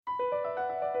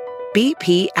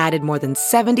BP added more than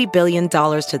 $70 billion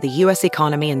to the U.S.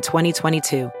 economy in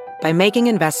 2022 by making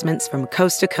investments from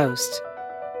coast to coast.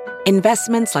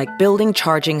 Investments like building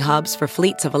charging hubs for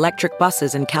fleets of electric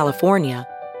buses in California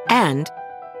and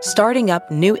starting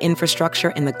up new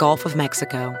infrastructure in the Gulf of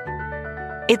Mexico.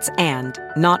 It's and,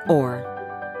 not or.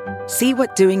 See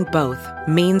what doing both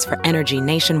means for energy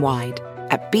nationwide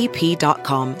at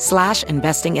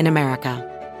bp.com/investing in America.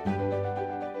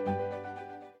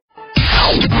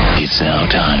 It's now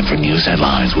time for news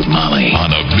headlines with Molly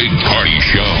on a big party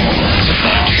show.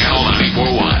 Channel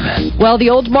 94.1. Well, the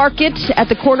old market at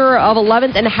the corner of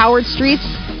 11th and Howard Streets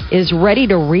is ready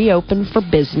to reopen for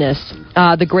business.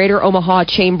 The Greater Omaha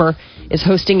Chamber is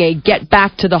hosting a Get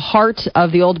Back to the Heart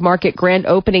of the Old Market grand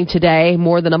opening today,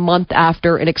 more than a month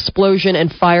after an explosion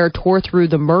and fire tore through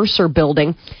the Mercer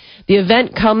building. The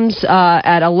event comes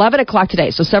at 11 o'clock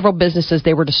today, so several businesses,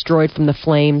 they were destroyed from the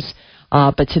flames.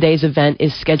 But today's event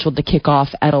is scheduled to kick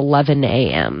off at 11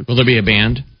 a.m. Will there be a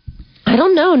band? I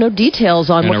don't know. No details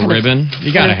on and what a kind ribbon? of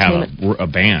You got to have a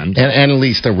band. And at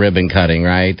least a ribbon cutting,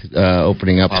 right?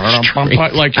 Opening up the street.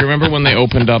 Like, you remember when they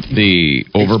opened up the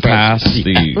overpass,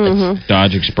 the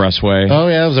Dodge Expressway? Oh,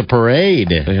 yeah, it was a parade.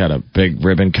 They had a big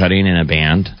ribbon cutting and a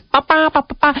band.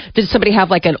 Did somebody have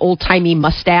like an old-timey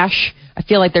mustache? I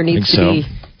feel like there needs to be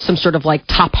some sort of like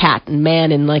top hat and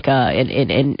man in like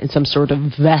in some sort of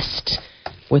vest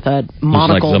with a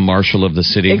monocle. Like the marshal of the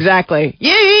city. Exactly.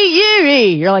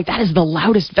 Yee! You're like, that is the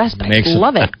loudest vest, but I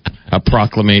love it. A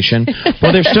proclamation.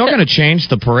 Well, they're still going to change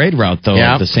the parade route, though,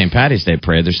 of the St. Patty's Day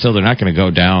parade. They're not going to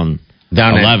go down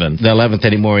 11th. The 11th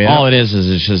anymore, yeah. All it is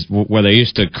it's just where they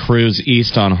used to cruise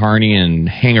east on Harney and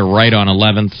hang a right on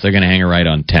 11th, they're going to hang a right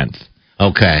on 10th.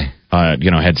 Okay.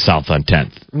 Head south on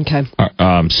 10th. Okay.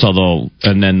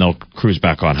 Then they'll cruise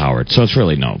back on Howard. So it's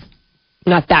really not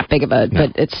that big of but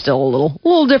it's still a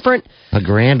little different. A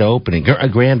grand opening. A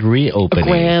grand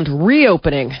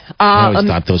reopening. I always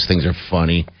thought those things are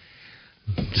funny.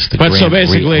 So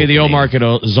basically, the old market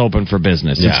is open for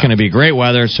business. Yeah. It's going to be great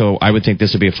weather, so I would think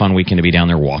this would be a fun weekend to be down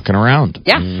there walking around.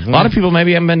 Yeah. Mm-hmm. A lot of people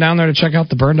maybe haven't been down there to check out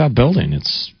the burned out building.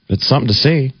 It's something to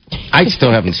see. I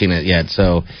still haven't seen it yet,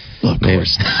 so... Of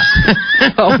course not.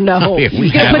 Oh, no. You're going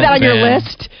to put that on your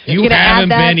list? You haven't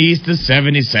been east of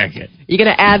 72nd. You're going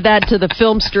to add that to the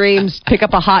film streams, pick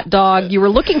up a hot dog. You were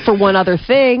looking for one other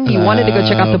thing. You wanted to go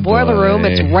check out the boiler room.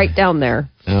 It's right down there.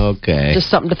 Okay. Just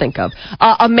something to think of.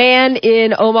 A man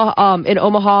in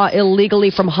Omaha illegally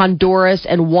from Honduras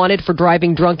and wanted for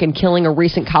driving drunk and killing a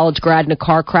recent college grad in a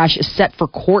car crash is set for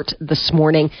court this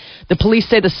morning. The police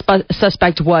say the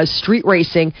suspect was street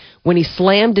racing when he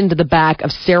slammed into the back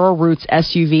of Sarah Root's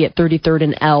SUV at 33rd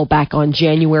and L back on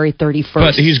January 31st.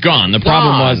 But he's gone. The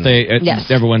problem was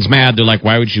everyone's mad. They're like,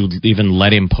 why would you even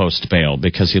let him post bail?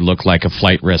 Because he looked like a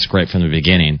flight risk right from the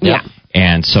beginning. Yeah.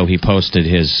 And so he posted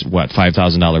his,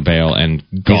 $5,000 bail, and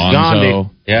Gonzo,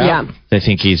 they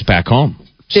think he's back home.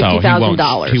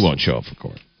 $50,000. So he won't show up for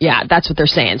court. Yeah, that's what they're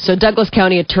saying. So Douglas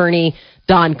County Attorney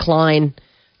Don Klein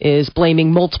is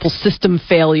blaming multiple system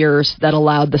failures that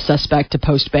allowed the suspect to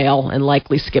post bail and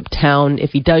likely skip town.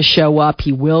 If he does show up,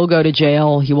 he will go to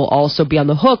jail. He will also be on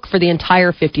the hook for the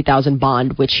entire $50,000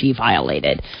 bond, which he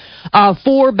violated.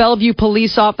 4 Bellevue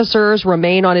police officers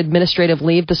remain on administrative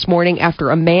leave this morning after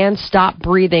a man stopped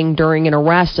breathing during an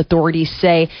arrest. Authorities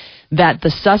say that the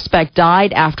suspect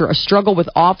died after a struggle with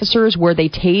officers where they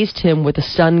tased him with a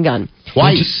stun gun.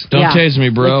 Twice. Don't tase me,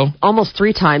 bro. Almost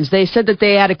 3 times. They said that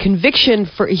he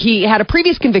had a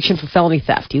previous conviction for felony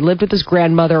theft. He lived with his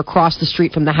grandmother across the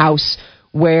street from the house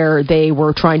where they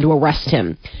were trying to arrest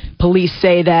him. Police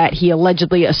say that he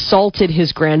allegedly assaulted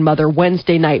his grandmother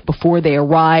Wednesday night before they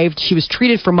arrived. She was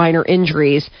treated for minor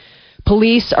injuries.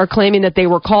 Police are claiming that they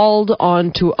were called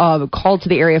to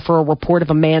the area for a report of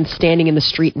a man standing in the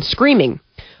street and screaming.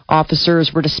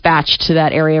 Officers were dispatched to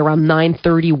that area around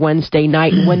 9:30 Wednesday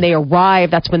night. And when they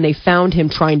arrived, that's when they found him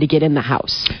trying to get in the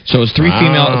house. So it's 3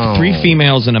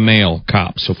 females and a male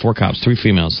cop. So 4 cops, 3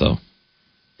 females though.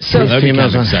 So that'd be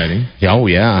kind of exciting. Oh,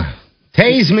 yeah.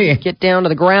 Tase me. Get down to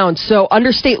the ground. So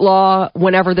under state law,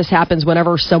 whenever this happens,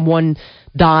 whenever someone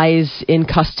dies in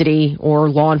custody or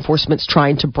law enforcement's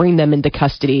trying to bring them into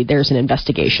custody, there's an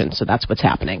investigation. So that's what's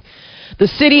happening. The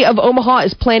city of Omaha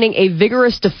is planning a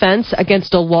vigorous defense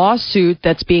against a lawsuit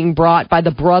that's being brought by the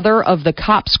brother of the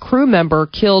cop's crew member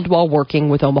killed while working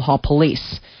with Omaha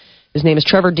police. His name is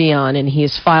Trevor Dion, and he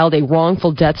has filed a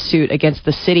wrongful death suit against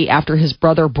the city after his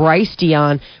brother Bryce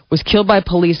Dion was killed by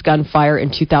police gunfire in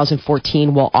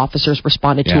 2014 while officers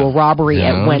responded to a robbery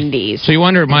at Wendy's. So you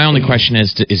wonder, my only question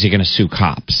is he going to sue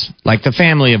cops? Like the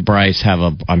family of Bryce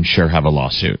I'm sure have a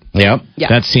lawsuit. Yep. Yeah.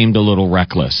 That seemed a little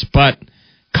reckless. But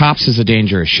Cops is a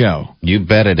dangerous show. You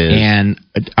bet it is. And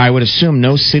I would assume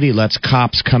no city lets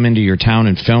cops come into your town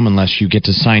and film unless you get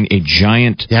to sign a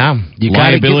giant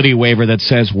liability waiver that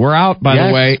says, we're out, by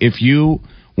the way, if you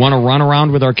want to run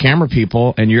around with our camera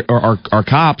people and our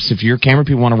cops, if your camera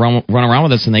people want to run around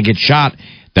with us and they get shot,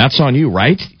 that's on you,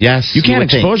 right? Yes. You can't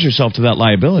expose yourself to that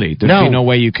liability. There'd be no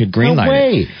way you could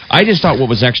greenlight it. I just thought what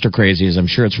was extra crazy is I'm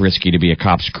sure it's risky to be a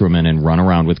cop's crewman and run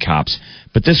around with cops,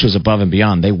 but this was above and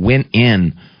beyond. They went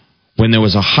in when there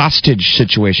was a hostage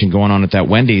situation going on at that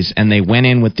Wendy's, and they went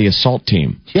in with the assault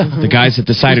team. Yeah. The guys that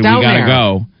decided we got to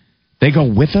go, they go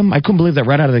with them? I couldn't believe that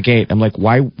right out of the gate. I'm like,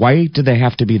 why did they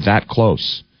have to be that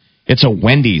close? It's a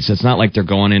Wendy's. It's not like they're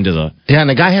going into the and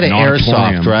the guy had an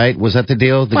airsoft, right? Was that the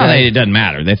deal? It doesn't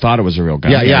matter. They thought it was a real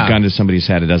gun. Yeah. A gun to somebody's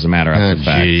head, it doesn't matter after the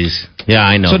fact. Geez. Yeah,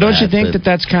 I know. So don't you think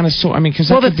that's kind of so? I mean, because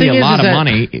that could be a lot of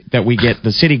money that we get.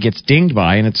 The city gets dinged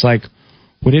by, and it's like,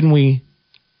 well, didn't we?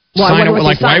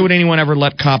 Why would anyone ever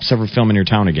let cops ever film in your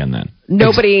town again then?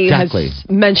 Nobody has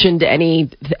mentioned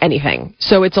anything.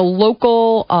 So it's a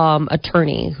local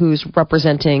attorney who's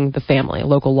representing the family, a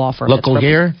local law firm. Local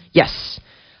here? Yes.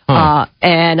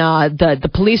 And the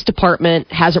police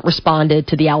department hasn't responded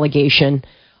to the allegation.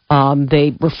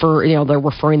 They're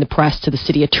referring the press to the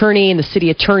city attorney, and the city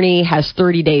attorney has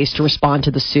 30 days to respond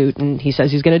to the suit, and he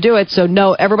says he's going to do it. So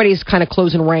no, everybody's kind of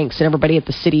closing ranks, and everybody at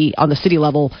on the city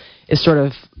level is sort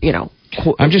of,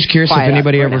 I'm just curious if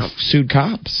anybody ever sued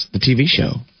Cops, the TV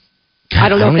show. I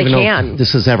don't know if they can. If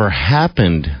this has ever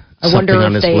happened.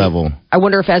 On this level. I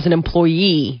wonder if as an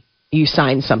employee you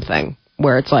sign something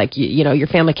where it's like, your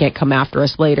family can't come after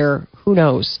us later. Who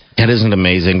knows? That isn't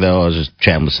amazing, though. I was just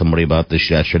chatting with somebody about this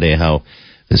yesterday, how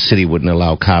the city wouldn't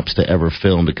allow cops to ever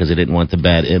film because they didn't want the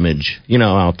bad image,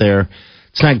 out there.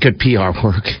 It's not good PR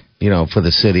work, for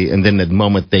the city. And then the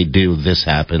moment they do, this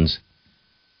happens.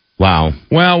 Wow.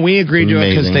 Well, we agreed to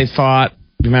it because they thought,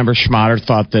 remember, Schmatter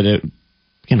thought that it,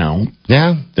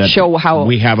 that show how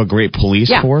we have a great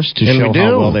police force to show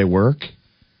how well they work.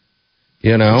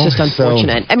 It's just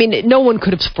unfortunate. I mean, no one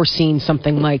could have foreseen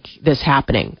something like this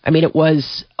happening. I mean, it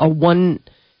was a 1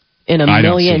 in a million. I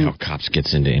don't see how cops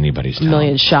gets into anybody's town.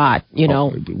 Million shot,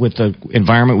 With the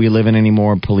environment we live in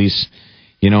anymore, police,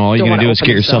 all you're going to do is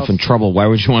get yourself in trouble. Why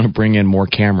would you want to bring in more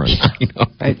cameras?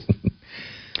 Right.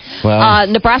 Well,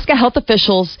 Nebraska health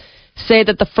officials say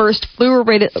that the first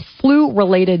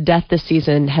flu-related death this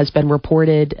season has been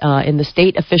reported in the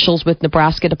state. Officials with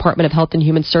Nebraska Department of Health and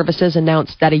Human Services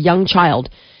announced that a young child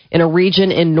in a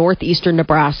region in northeastern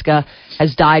Nebraska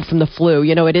has died from the flu.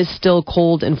 It is still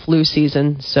cold and flu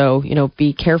season, so,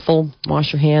 be careful,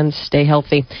 wash your hands, stay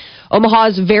healthy.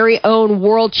 Omaha's very own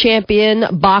world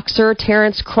champion boxer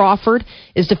Terrence Crawford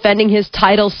is defending his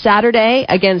title Saturday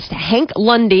against Hank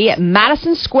Lundy at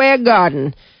Madison Square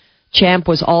Garden. Champ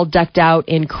was all decked out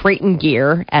in Creighton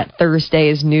gear at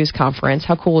Thursday's news conference.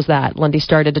 How cool was that? Lundy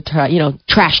started to,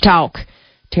 trash talk.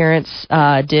 Terrence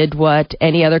did what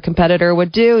any other competitor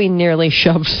would do. He nearly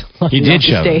shoved Lundy off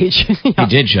the stage. He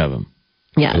did shove him.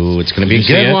 Yes. Ooh, it's going to be a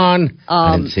good one.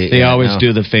 They always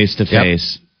do the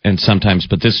face-to-face, and sometimes,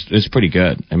 but this is pretty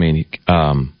good. I mean,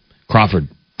 Crawford,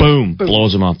 boom,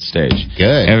 blows him off the stage.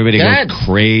 Good. Everybody goes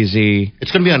crazy.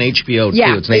 It's going to be on HBO, too.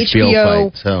 Yeah, it's an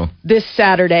HBO fight. So this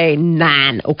Saturday,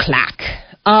 9 o'clock.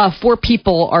 4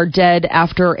 people are dead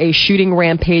after a shooting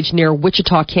rampage near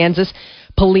Wichita, Kansas.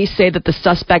 Police say that the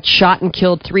suspect shot and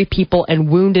killed 3 people and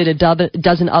wounded a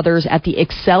dozen others at the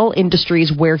Excel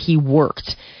Industries where he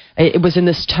worked. It was in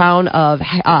this town of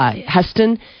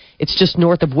Heston. It's just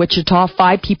north of Wichita.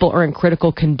 5 people are in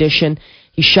critical condition.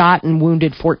 He shot and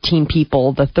wounded 14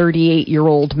 people. The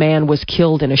 38-year-old man was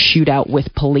killed in a shootout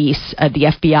with police.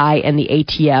 The FBI and the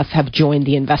ATF have joined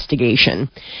the investigation.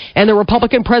 And the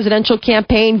Republican presidential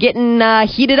campaign getting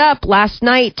heated up last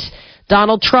night.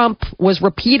 Donald Trump was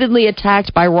repeatedly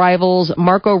attacked by rivals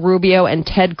Marco Rubio and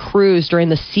Ted Cruz during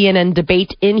the CNN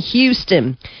debate in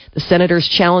Houston. The senators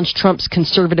challenged Trump's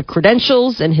conservative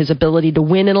credentials and his ability to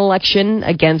win an election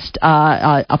against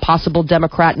a possible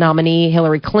Democrat nominee,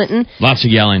 Hillary Clinton. Lots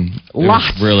of yelling.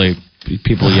 Lots. Really,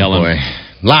 people yelling. Boy.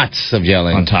 Lots of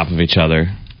yelling. On top of each other.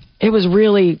 It was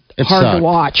really hard to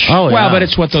watch. Oh, yeah. Well, but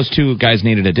it's what those 2 guys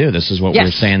needed to do. This is what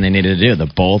we're saying they needed to do.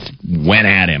 They both went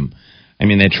at him. I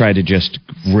mean, they tried to just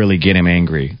really get him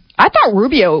angry. I thought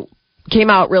Rubio came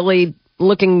out really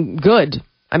looking good.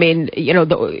 I mean,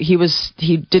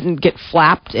 he didn't get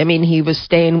flapped. I mean, he was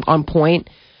staying on point.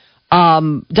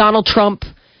 Donald Trump.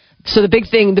 So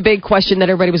the big question that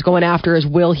everybody was going after is,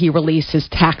 will he release his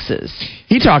taxes?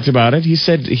 He talked about it. He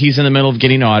said he's in the middle of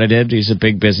getting audited. He's a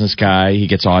big business guy. He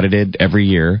gets audited every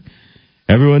year.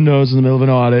 Everyone knows in the middle of an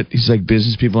audit. He's like,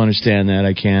 business people understand that.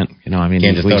 I can't, he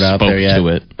just throw it out there yet. To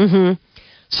it. Mm-hmm.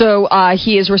 So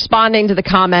he is responding to the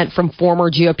comment from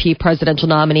former GOP presidential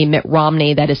nominee Mitt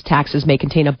Romney that his taxes may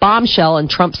contain a bombshell, and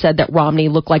Trump said that Romney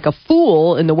looked like a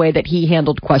fool in the way that he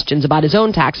handled questions about his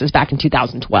own taxes back in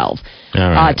 2012.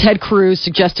 Right. Ted Cruz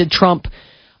suggested Trump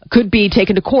could be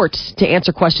taken to court to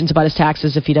answer questions about his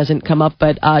taxes if he doesn't come up,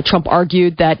 but Trump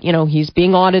argued that, he's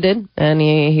being audited, and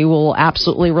he will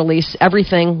absolutely release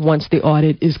everything once the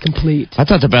audit is complete. I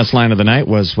thought the best line of the night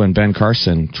was when Ben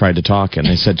Carson tried to talk, and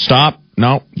they said, stop.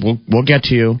 No, we'll get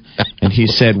to you. And he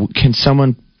said, can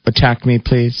someone attack me,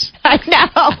 please? I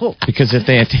know. Because if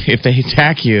they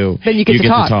attack you, then you get to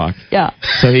talk. Yeah.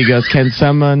 So he goes, can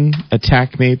someone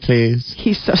attack me, please?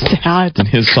 He's so sad. In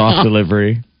his soft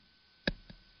delivery.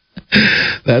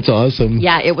 That's awesome.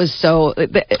 Yeah, it was so.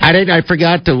 I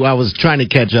forgot to. I was trying to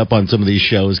catch up on some of these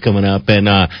shows coming up, and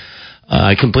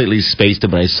I completely spaced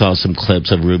it. But I saw some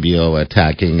clips of Rubio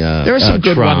attacking. There were some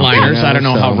good one-liners. I don't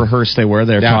know how rehearsed they were.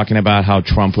 They're talking about how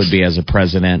Trump would be as a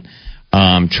president,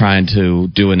 trying to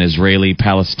do an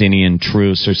Israeli-Palestinian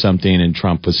truce or something, and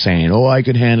Trump was saying, "Oh, I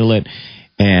could handle it,"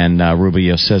 and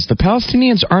Rubio says, "The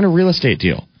Palestinians aren't a real estate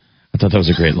deal." I thought that was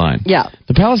a great line. Yeah,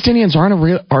 the Palestinians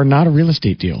are not a real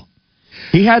estate deal.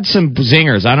 He had some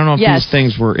zingers. I don't know if these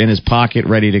things were in his pocket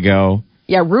ready to go.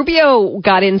 Yeah, Rubio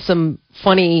got in some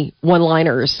funny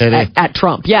one-liners at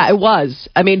Trump. Yeah, it was.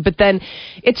 I mean, but then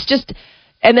it's just...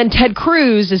 And then Ted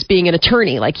Cruz is being an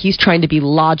attorney. Like, he's trying to be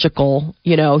logical.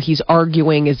 He's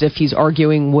arguing as if he's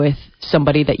arguing with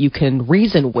somebody that you can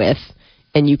reason with,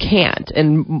 and you can't.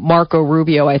 And Marco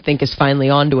Rubio, I think, is finally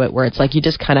onto it, where it's like you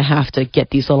just kind of have to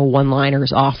get these little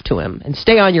one-liners off to him and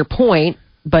stay on your point,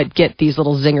 but get these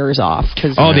little zingers off.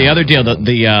 The other deal,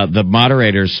 the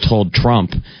moderators told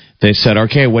Trump, they said,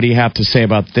 okay, what do you have to say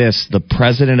about this? The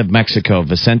president of Mexico,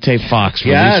 Vicente Fox,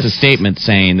 released a statement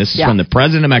saying, this is from the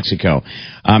president of Mexico,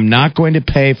 I'm not going to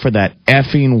pay for that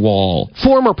effing wall.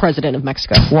 Former president of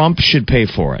Mexico. Trump should pay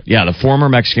for it. Yeah, the former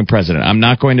Mexican president. I'm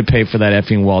not going to pay for that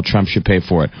effing wall. Trump should pay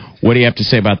for it. What do you have to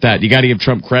say about that? You got to give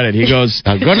Trump credit. He goes,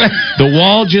 the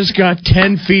wall just got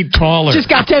 10 feet taller. Just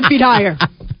got 10 feet higher.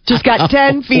 Just got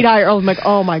 10 feet higher. I'm like,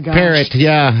 oh my gosh. Parrot,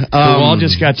 yeah. The wall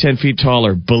just got 10 feet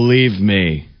taller. Believe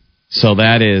me. So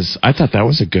I thought that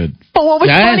was a good. But what was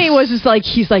funny was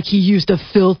he used a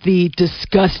filthy,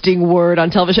 disgusting word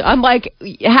on television. I'm like,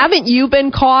 haven't you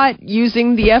been caught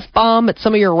using the F-bomb at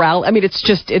some of your rallies? I mean,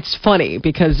 it's funny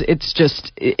because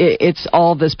it's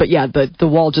all this. But yeah, the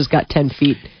wall just got 10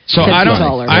 feet. So I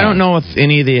don't know if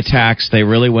any of the attacks, they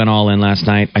really went all in last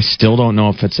night. I still don't know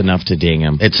if it's enough to ding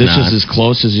him. This is as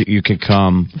close as you could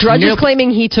come. Drudge is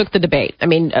claiming he took the debate. I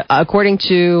mean, according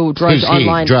to Drudge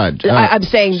Online. Drudge. I'm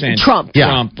saying Trump.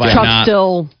 Yeah. Trump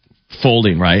still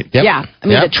folding, right? Yep. Yeah. I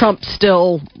mean, that Trump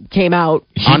still came out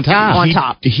on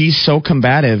top. He's so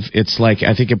combative. It's like,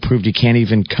 I think it proved you can't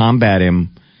even combat him.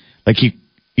 Like, you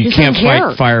can't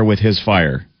fight fire with his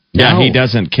fire. Yeah, he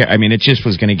doesn't care. I mean, it just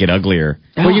was going to get uglier.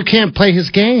 Well, you can't play his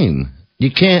game. You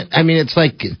can't. I mean, it's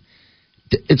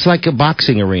like a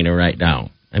boxing arena right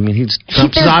now. I mean,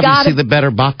 Trump's obviously the better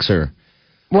boxer.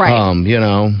 Right.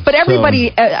 But everybody,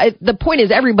 the point is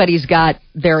everybody's got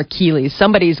their Achilles.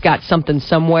 Somebody's got something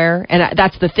somewhere. And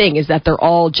that's the thing, is that they're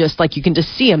all just like, you can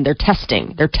just see them. They're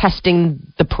testing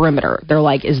the perimeter. They're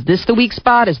like, is this the weak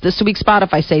spot? Is this the weak spot?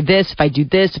 If I say this, if I do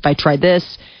this, if I try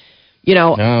this. You're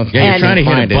trying to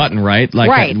hit a button, right?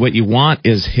 Like, what you want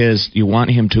is you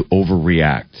want him to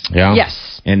overreact. Yeah.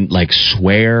 Yes. And like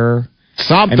swear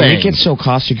something. I mean, it gets so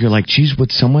caustic. You're like, geez,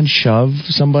 would someone shove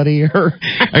somebody?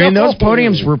 I mean, those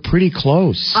podiums were pretty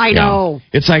close. I know.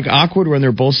 Yeah. It's like awkward when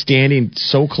they're both standing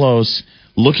so close,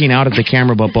 looking out at the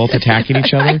camera, but both attacking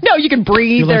each other. No, you can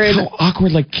breathe. You're like, how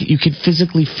awkward. Like, you could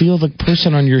physically feel the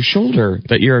person on your shoulder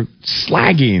that you're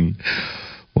slagging.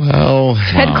 Well,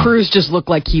 Ted Cruz just looked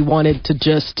like he wanted to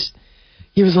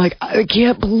he was like, I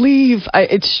can't believe.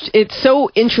 It's so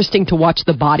interesting to watch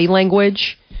the body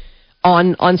language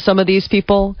on some of these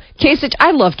people. Kasich,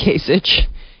 I love Kasich.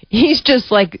 He's just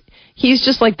like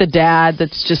the dad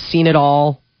that's just seen it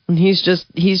all. And he's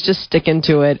just sticking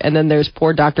to it. And then there's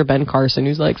poor Dr. Ben Carson,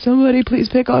 who's like, somebody please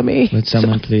pick on me. Let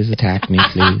someone please attack me,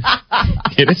 please.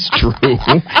 It is true.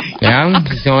 Yeah,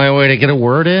 it's the only way to get a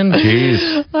word in.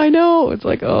 Jeez. I know. It's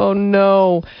like, oh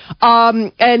no.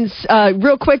 And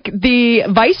real quick, the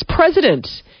vice president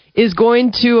is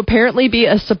going to apparently be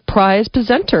a surprise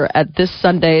presenter at this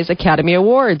Sunday's Academy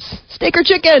Awards. Steak or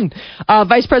chicken?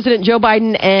 Vice President Joe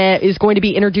Biden is going to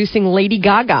be introducing Lady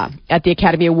Gaga at the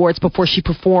Academy Awards before she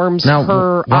performs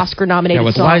her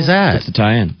Oscar-nominated song. Why is that? What's the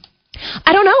tie-in?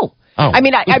 I don't know. Oh. I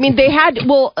mean, they had,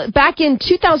 back in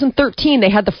 2013, they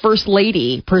had the First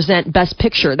Lady present Best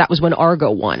Picture. That was when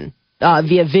Argo won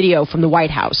via video from the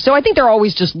White House. So I think they're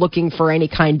always just looking for any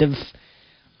kind of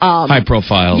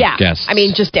high-profile guests. I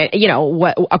mean, just,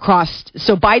 across.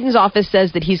 So Biden's office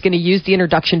says that he's going to use the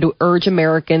introduction to urge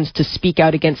Americans to speak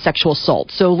out against sexual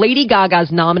assault. So Lady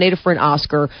Gaga's nominated for an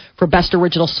Oscar for Best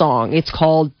Original Song. It's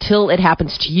called Till It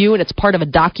Happens to You, and it's part of a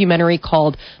documentary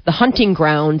called The Hunting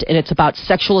Ground, and it's about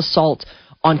sexual assault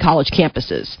on college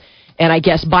campuses. And I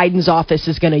guess Biden's office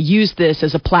is going to use this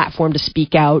as a platform to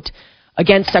speak out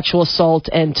against sexual assault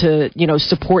and to,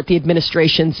 support the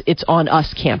administration's It's On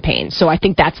Us campaign. So I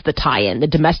think that's the tie-in. The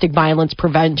domestic violence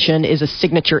prevention is a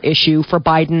signature issue for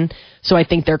Biden. So I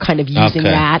think they're kind of using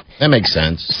that. That makes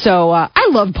sense. So I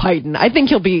love Biden. I think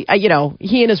he'll be,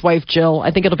 he and his wife, Jill,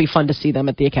 I think it'll be fun to see them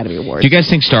at the Academy Awards. Do you guys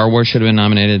think Star Wars should have been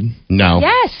nominated? No.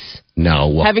 Yes.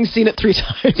 No. Having seen it 3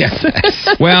 times.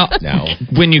 Yes. Well, no.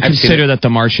 When you consider that The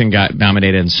Martian got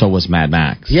nominated and so was Mad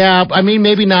Max. Yeah, I mean,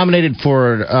 maybe nominated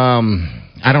for,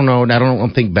 I don't know. I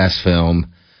don't think Best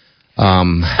Film.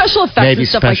 Special effects maybe and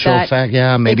stuff special like that. Effect,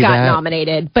 yeah, maybe it got that.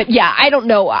 nominated. But yeah, I don't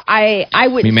know. I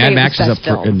wouldn't say Mad it Max was is up Best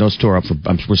for, Film. and those two are up for,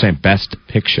 we're saying Best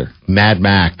Picture. Mad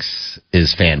Max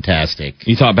is fantastic.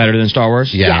 You thought better than Star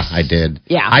Wars? Yeah, Yes. I did.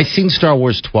 Yeah. I've seen Star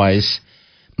Wars twice.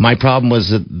 My problem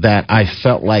was that I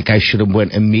felt like I should have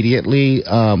went immediately.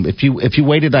 If you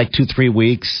waited like 2-3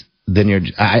 weeks,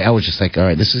 then I was just like, all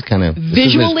right, this is kind of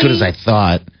Visually, as good as I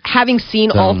thought. Having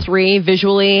seen all 3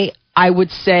 visually, I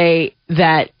would say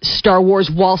that Star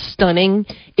Wars, while stunning,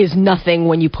 is nothing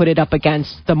when you put it up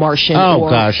against The Martian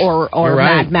or You're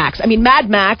right. Mad Max. I mean, Mad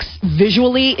Max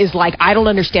visually is like, I don't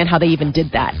understand how they even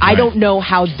did that. I don't know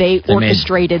how they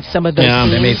orchestrated some of those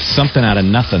scenes. They made something out of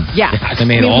nothing. Yeah. They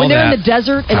made all when they're that in the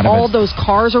desert and all those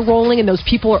cars are rolling and those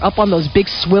people are up on those big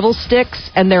swivel sticks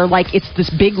and they're like, it's this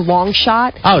big long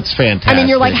shot. Oh, it's fantastic. I mean,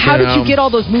 you're like, how did you get all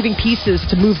those moving pieces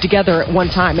to move together at one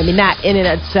time? I mean, that in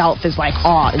and itself is like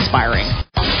awe-inspiring.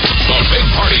 The Big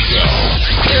Party Show.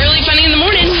 They're really funny in the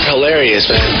morning. Hilarious,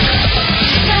 man.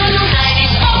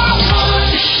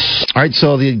 All right,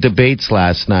 so the debates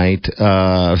last night.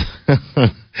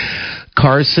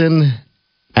 Carson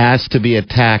asked to be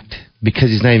attacked because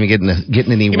he's not even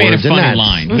getting any He words. made a funny and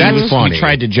line. That's funny. We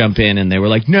tried to jump in, and they were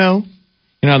like, no.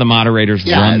 You know how the moderators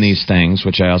run these things,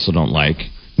 which I also don't like.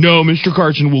 No, Mr.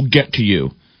 Carson will get to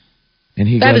you. And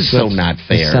he that goes, is so not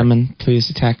fair. Someone, please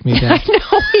attack me back. I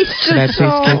know, he's just Can I please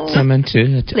get someone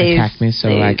to attack me so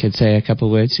I could say a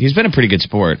couple words? He's been a pretty good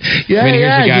sport. Yeah, I mean,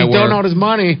 here's a guy he's donating all his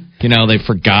money. They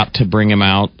forgot to bring him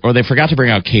out, or they forgot to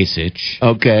bring out Kasich.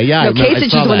 Okay, yeah. No, Kasich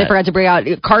is the one they forgot to bring out.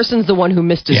 Carson's the one who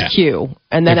missed his cue.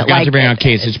 And then they forgot to bring out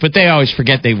Kasich, but they always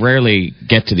forget. They rarely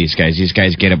get to these guys. These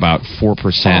guys get about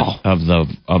 4%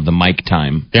 of the mic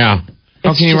time. Yeah.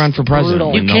 How can you run for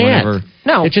president? Brutal. You can't.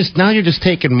 No. It's just, now you're just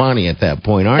taking money at that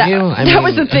point, aren't you? That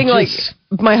was the thing, like,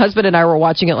 my husband and I were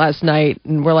watching it last night,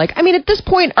 and we're like, I mean, at this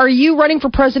point, are you running for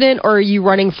president, or are you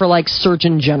running for, like,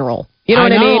 Surgeon General? You know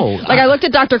what I mean? Like, I looked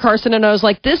at Dr. Carson, and I was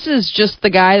like, this is just the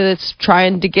guy that's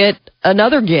trying to get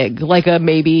another gig, like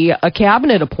maybe a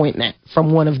cabinet appointment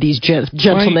from one of these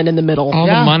gentlemen in the middle. All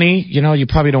the money, you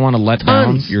probably don't want to let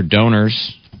down your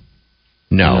donors.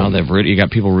 No. You got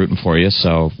people rooting for you,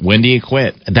 so when do you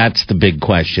quit? That's the big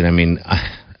question. I mean,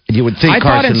 you would think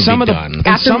Carson would be done.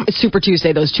 After Super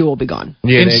Tuesday, those two will be gone.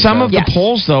 Yeah, in some of the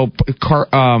polls, though,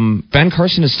 Ben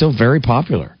Carson is still very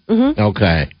popular. Mm-hmm.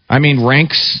 Okay. I mean,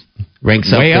 ranks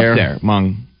way up there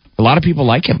among a lot of people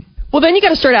like him. Well, then you got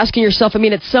to start asking yourself, I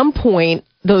mean, at some point,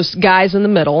 those guys in the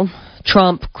middle,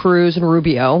 Trump, Cruz, and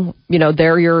Rubio, they're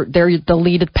the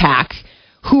lead pack.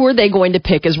 Who are they going to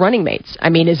pick as running mates?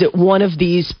 I mean, is it one of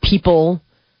these people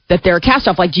that they're cast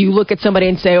off? Like, do you look at somebody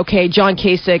and say, okay, John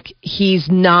Kasich, he's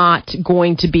not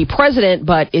going to be president,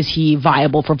 but is he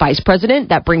viable for vice president?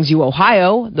 That brings you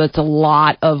Ohio. That's a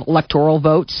lot of electoral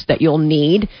votes that you'll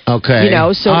need. Okay.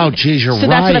 So oh, geez, you're right. So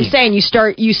that's what I'm saying. You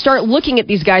start looking at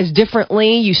these guys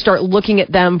differently. You start looking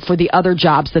at them for the other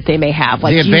jobs that they may have.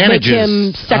 Like, the do you make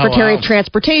advantages. him Secretary of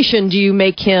Transportation? Do you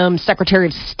make him Secretary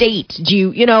of State? Do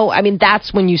you, I mean,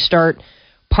 that's when you start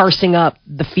parsing up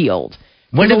the field.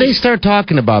 When do they start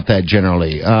talking about that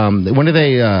generally? When do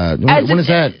they? When is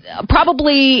that?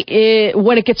 Probably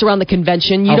when it gets around the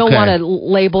convention. You don't want to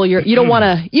label your. You don't want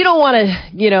to. You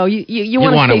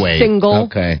want to stay single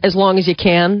as long as you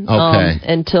can.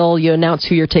 Until you announce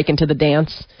who you're taking to the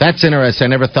dance. That's interesting. I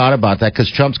never thought about that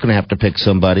because Trump's going to have to pick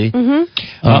somebody.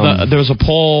 Mm-hmm. There was a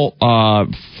poll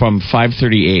from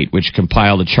 538 which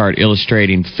compiled a chart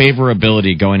illustrating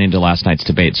favorability going into last night's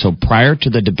debate. So prior to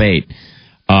the debate.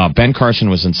 Ben Carson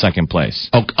was in second place.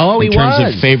 He was. In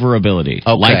terms of favorability,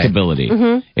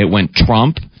 likability. It went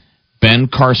Trump, Ben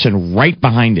Carson right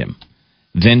behind him,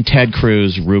 then Ted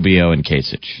Cruz, Rubio, and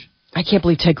Kasich. I can't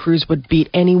believe Ted Cruz would beat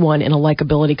anyone in a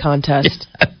likability contest.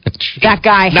 That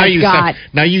guy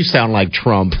now you sound like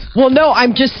Trump. Well, no,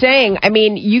 I'm just saying. I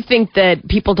mean, you think that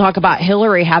people talk about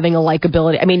Hillary having a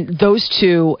likability. I mean, those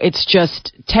two, it's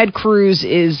just Ted Cruz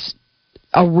is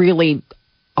a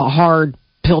hard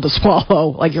pill to swallow.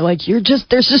 Like,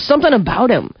 there's just something about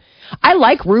him. I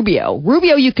like Rubio.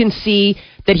 Rubio, you can see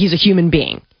that he's a human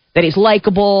being, that he's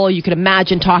likable. You can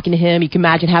imagine talking to him. You can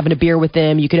imagine having a beer with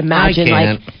him. You can imagine,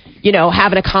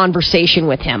 having a conversation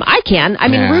with him. I can. I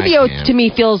mean, Rubio to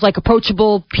me feels like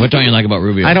approachable. What don't you like about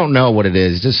Rubio? I don't know what it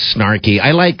is. Just snarky.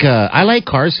 I like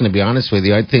Carson, to be honest with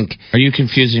you. I think. Are you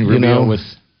confusing Rubio with?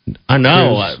 I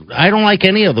know. I don't like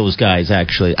any of those guys,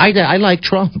 actually. I like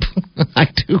Trump. I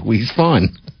do. He's fun.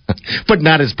 But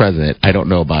not as president. I don't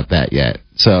know about that yet.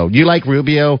 So, you like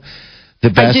Rubio the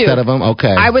best out of them?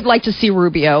 Okay. I would like to see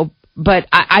Rubio, but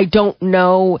I don't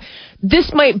know.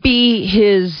 This might be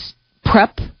his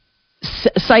prep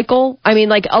cycle. I mean,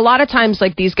 like a lot of times,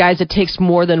 like these guys, it takes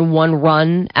more than one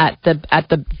run at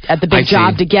the big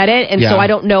job to get it, and so I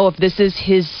don't know if this is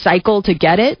his cycle to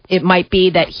get it. It might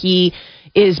be that he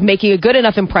is making a good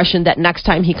enough impression that next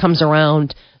time he comes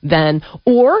around, then,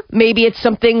 or maybe it's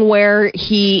something where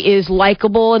he is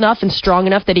likable enough and strong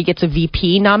enough that he gets a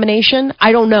VP nomination.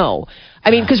 I don't know.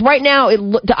 I mean, because right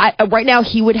now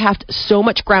he would have so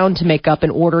much ground to make up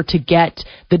in order to get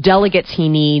the delegates he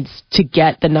needs to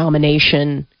get the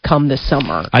nomination come this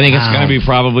summer. I think it's going to be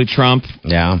probably Trump.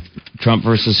 Yeah. Trump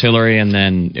versus Hillary, and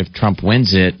then if Trump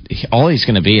wins it, all he's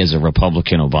going to be is a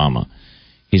Republican Obama.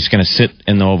 He's going to sit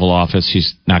in the Oval Office.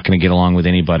 He's not going to get along with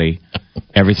anybody.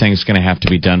 Everything's going to have to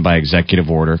be done by executive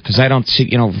order. Because I don't see,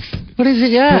 What is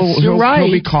it? Yes, you're right.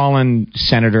 He'll be calling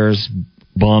senators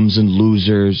bums and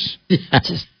losers.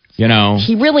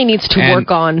 He really needs to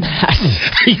work on that.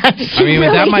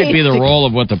 That might be the role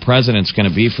of what the president's going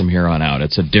to be from here on out.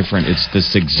 It's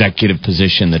this executive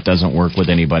position that doesn't work with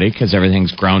anybody because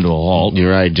everything's ground to a halt.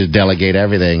 You're right. Just delegate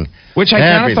everything. Which I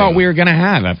kind of thought we were going to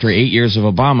have after 8 years of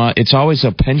Obama. It's always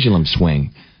a pendulum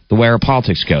swing. The way our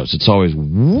politics goes, it's always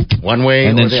whoop, one way,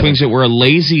 and then swings it. We're a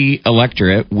lazy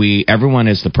electorate. Everyone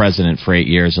is the president for 8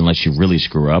 years, unless you really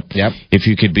screw up. Yep. If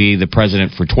you could be the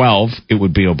president for 12, it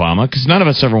would be Obama, because none of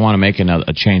us ever want to make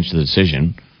a change to the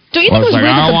decision. Don't you think it was weird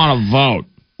I don't want to vote.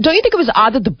 Don't you think it was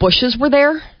odd that the Bushes were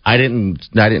there? I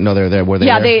didn't know they were there. Were they?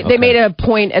 Yeah, they made a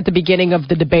point at the beginning of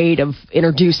the debate of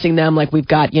introducing them, like we've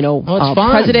got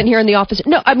president here in the office.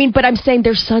 No, I mean, but I'm saying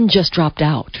their son just dropped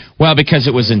out. Well, because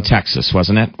it was in Texas,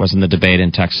 wasn't it? Wasn't the debate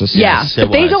in Texas? Yeah, yes,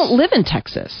 but they don't live in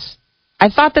Texas. I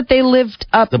thought that they lived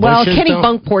up. Well, Kenny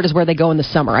Bunkport is where they go in the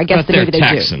summer. I guess they're maybe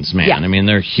Texans, do. Man. Yeah. I mean,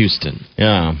 they're Houston.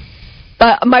 Yeah.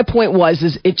 But my point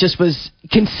was it just was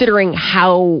considering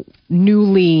how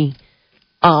newly.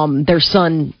 Their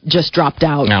son just dropped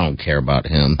out. I don't care about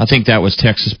him. I think that was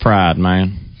Texas pride,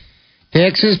 man.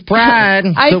 Texas pride.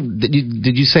 So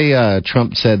did you say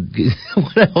Trump said?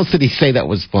 What else did he say that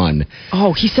was fun?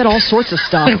 Oh, he said all sorts of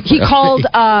stuff. He called.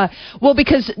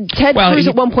 Because Ted Cruz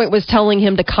at one point was telling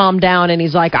him to calm down, and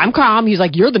he's like, "I'm calm." He's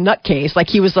like, "You're the nutcase." Like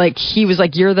he was like,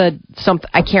 "You're the something."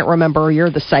 I can't remember.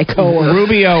 You're the psycho. Or,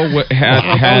 Rubio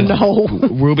had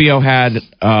Rubio had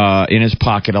in his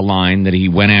pocket a line that he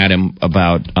went at him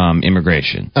about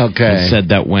immigration. Okay, he said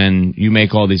that when you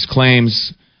make all these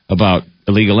claims about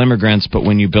illegal immigrants, but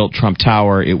when you built Trump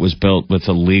Tower, it was built with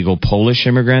illegal Polish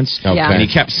immigrants. Okay. Yeah. And he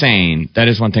kept saying, that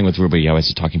is one thing with Rubio, he always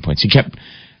has talking points. He kept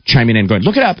chiming in going,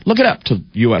 look it up to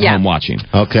you at home watching.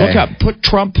 Okay. Look up, put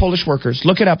Trump Polish workers,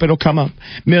 look it up, it'll come up.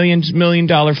 $1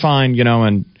 million fine,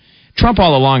 and Trump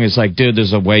all along is like, dude,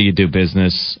 there's a way you do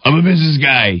business. I'm a business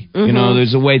guy. Mm-hmm.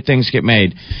 There's a way things get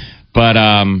made. But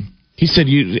he said,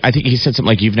 I think he said something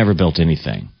like, you've never built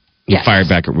anything. He fired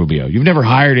back at Rubio. You've never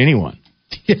hired anyone.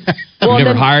 You've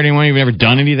never hired anyone. You've never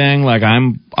done anything. Like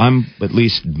I'm at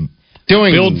least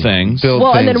build things.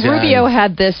 And then Rubio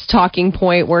had this talking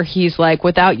point where he's like,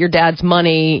 without your dad's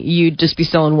money, you'd just be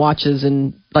selling watches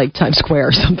in like Times Square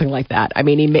or something like that. I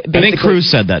mean, I think Cruz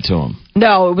said that to him.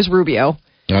 No, it was Rubio.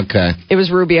 Okay. It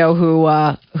was Rubio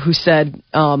who said,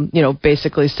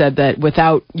 basically said that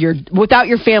without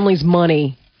your family's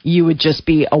money, you would just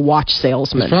be a watch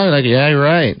salesman. It's probably like, yeah, you're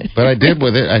right. But I did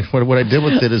with it. What I did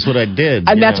with it is what I did.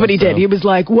 And that's what he did. He was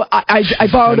like, I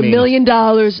borrowed $1 million.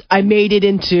 I made it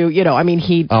into,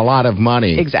 a lot of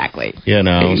money. Exactly. So.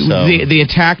 The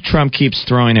attack Trump keeps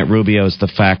throwing at Rubio is the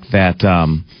fact that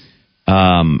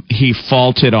he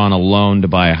faulted on a loan to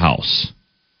buy a house.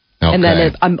 And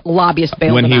then a lobbyist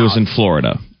bailed him out. When he was in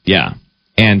Florida. Yeah.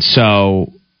 And so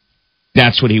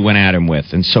that's what he went at him with.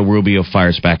 And so Rubio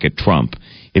fires back at Trump.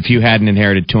 If you hadn't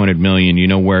inherited $200 million, you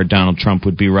know where Donald Trump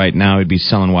would be right now? He'd be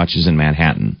selling watches in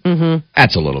Manhattan. Mm-hmm.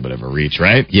 That's a little bit of a reach,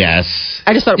 right? Yes.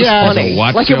 I just thought it was funny.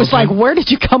 Like, it was like, where did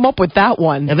you come up with that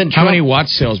one? And then how many watch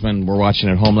salesmen were watching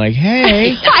at home like,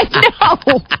 hey, I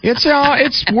know.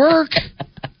 It's work.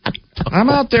 I'm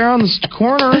out there on the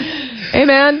corner. Hey,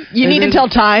 man, you need to tell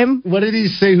time. What did he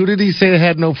say? Who did he say that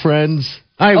had no friends?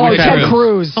 Ted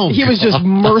Cruz. He was just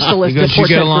merciless. Because you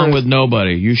get along with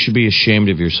nobody. You should be ashamed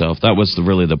of yourself. That was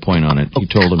really the point on it. He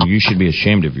told him, you should be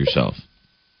ashamed of yourself.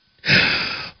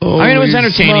 I mean, it was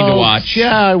entertaining to watch.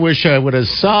 Yeah, I wish I would have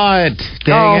saw it.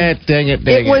 Dang it.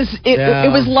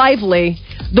 It was lively.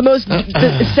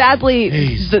 Sadly,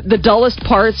 the dullest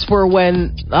parts were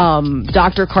when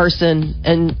Dr. Carson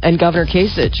and Governor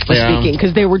Kasich were speaking,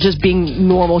 because they were just being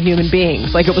normal human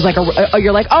beings. Like, it was like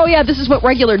you're like, oh yeah, this is what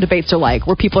regular debates are like,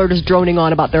 where people are just droning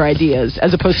on about their ideas,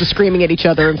 as opposed to screaming at each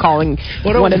other and calling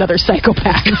one another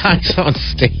psychopaths. Guys on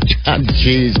stage.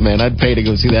 Jeez, man, I'd pay to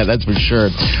go see that. That's for sure.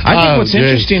 I think what's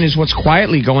interesting is what's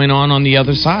quietly going on the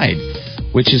other side,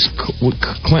 which is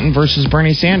Clinton versus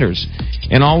Bernie Sanders.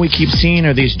 And all we keep seeing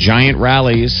are these giant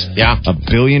rallies. Yeah. 1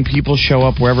 billion people show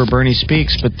up wherever Bernie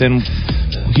speaks, but then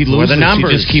he loses. He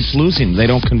just keeps losing. They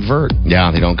don't convert.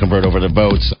 Yeah, they don't convert over the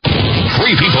votes.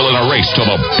 3 people in a race to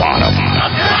the bottom.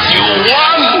 You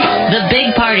won! The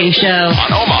Big Party Show.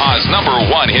 On Omaha's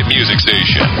 #1 hit music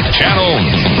station, Channel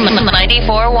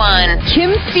 94.1.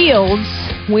 Kim Fields,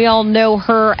 we all know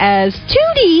her as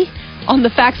Tootie on The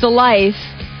Facts of Life,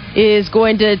 is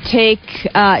going to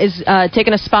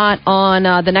taking a spot on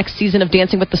the next season of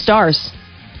Dancing with the Stars.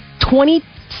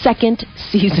 22nd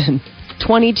season.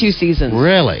 22 seasons.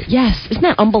 Really? Yes. Isn't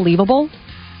that unbelievable?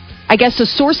 I guess the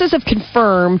sources have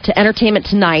confirmed to Entertainment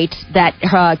Tonight that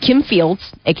Kim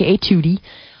Fields, a.k.a. Tootie,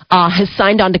 has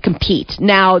signed on to compete.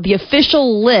 Now, the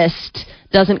official list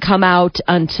doesn't come out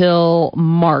until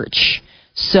March.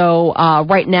 So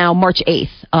right now, March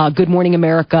 8th, Good Morning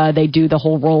America, they do the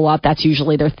whole roll-up. That's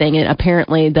usually their thing. And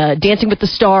apparently the Dancing with the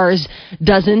Stars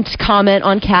doesn't comment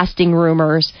on casting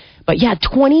rumors. But yeah,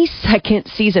 22nd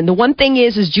season. The one thing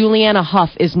is Juliana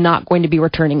Hough is not going to be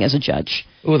returning as a judge.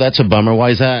 Oh, that's a bummer.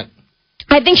 Why is that?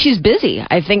 I think she's busy.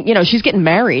 I think, she's getting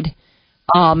married.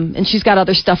 And she's got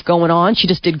other stuff going on. She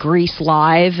just did Grease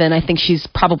Live, and I think she's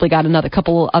probably got another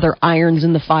couple other irons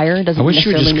in the fire. I wish she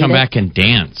would just come back and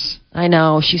dance. I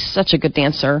know. She's such a good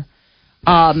dancer.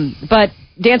 But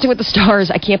Dancing with the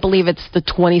Stars, I can't believe it's the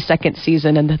 22nd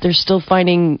season and that they're still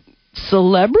finding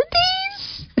celebrities?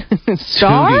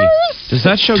 Stars? Does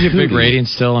that show get big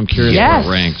ratings still? I'm curious how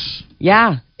it ranks.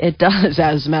 Yeah, it does,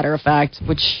 as a matter of fact,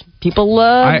 which people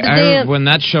love to dance. When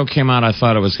that show came out, I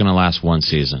thought it was going to last one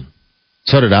season.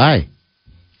 So did I.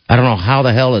 I don't know how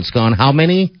the hell it's gone. How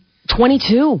many?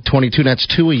 22. 22, that's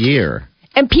 2 a year.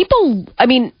 And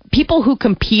people who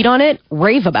compete on it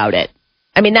rave about it.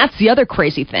 I mean, that's the other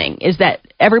crazy thing, is that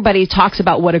everybody talks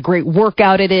about what a great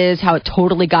workout it is, how it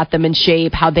totally got them in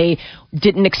shape, how they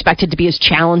didn't expect it to be as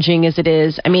challenging as it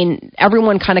is. I mean,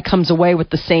 everyone kind of comes away with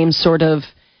the same sort of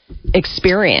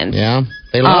experience. Yeah,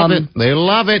 they love it. They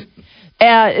love it.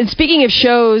 And speaking of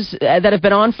shows that have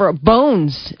been on for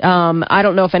Bones, I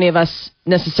don't know if any of us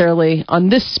necessarily on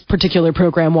this particular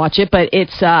program watch it, but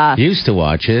it's used to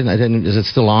watch it. I didn't. Is it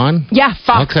still on? Yeah,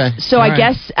 Fox. Okay. So I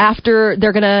guess after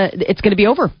it's gonna be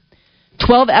over.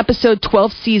 12 episode,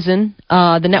 12 season.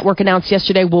 The network announced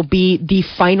yesterday will be the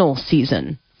final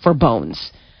season for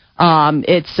Bones.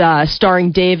 It's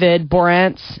starring David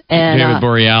Boreanaz and David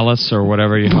Borealis or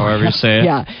whatever however you say it.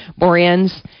 Yeah,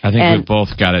 Boreanaz. I think we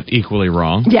both got it equally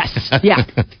wrong. Yes, yeah.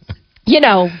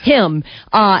 Him.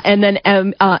 And then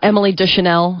Emily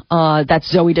Deschanel,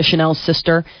 that's Zooey Deschanel's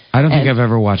sister. I don't think I've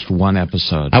ever watched one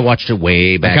episode. I watched it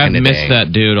way back in the day. I missed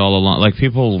that dude all along. Like,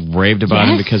 people raved about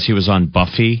him because he was on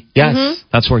Buffy. Yes. Mm-hmm.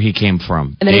 That's where he came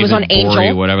from. And then he was on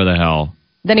Angel. Whatever the hell.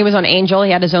 Then he was on Angel.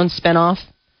 He had his own spinoff.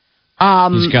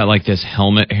 He's got like this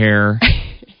helmet hair.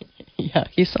 Yeah,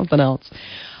 he's something else.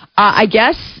 I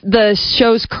guess the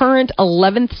show's current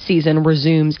 11th season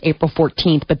resumes April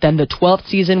 14th, but then the 12th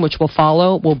season, which will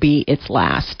follow, will be its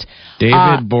last.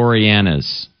 David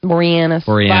Boreanaz.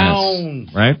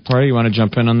 Right? Party, you want to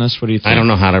jump in on this? What do you think? I don't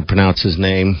know how to pronounce his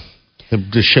name.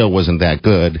 The show wasn't that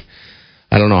good.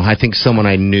 I don't know. I think someone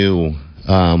I knew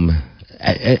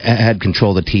I had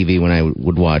control of the TV when I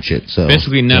would watch it. So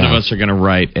basically, none of us are going to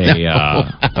write a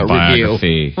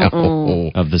biography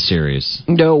of the series.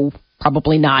 No,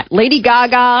 probably not. Lady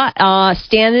Gaga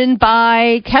standing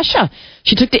by Kesha.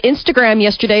 She took to Instagram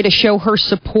yesterday to show her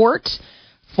support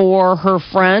for her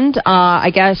friend.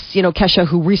 I guess, Kesha,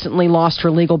 who recently lost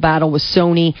her legal battle with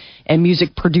Sony and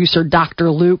music producer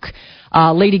Dr. Luke.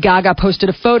 Lady Gaga posted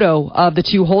a photo of the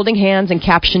two holding hands and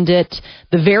captioned it,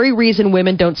 "The very reason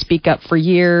women don't speak up for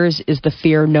years is the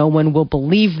fear no one will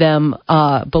believe them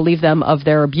of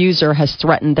their abuser has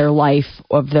threatened their life,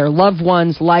 of their loved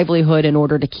one's livelihood in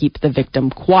order to keep the victim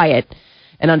quiet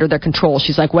and under their control."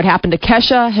 She's like, "What happened to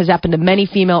Kesha has happened to many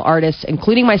female artists,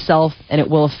 including myself, and it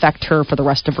will affect her for the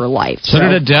rest of her life." So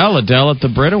did Adele. Adele at the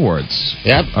Brit Awards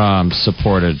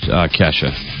supported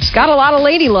Kesha. She's got a lot of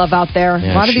lady love out there.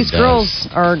 Yeah, a lot of these girls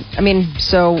are,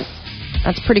 so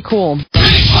that's pretty cool.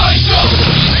 They're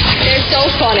so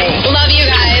funny. Love you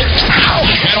guys.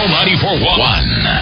 Channel 94.1.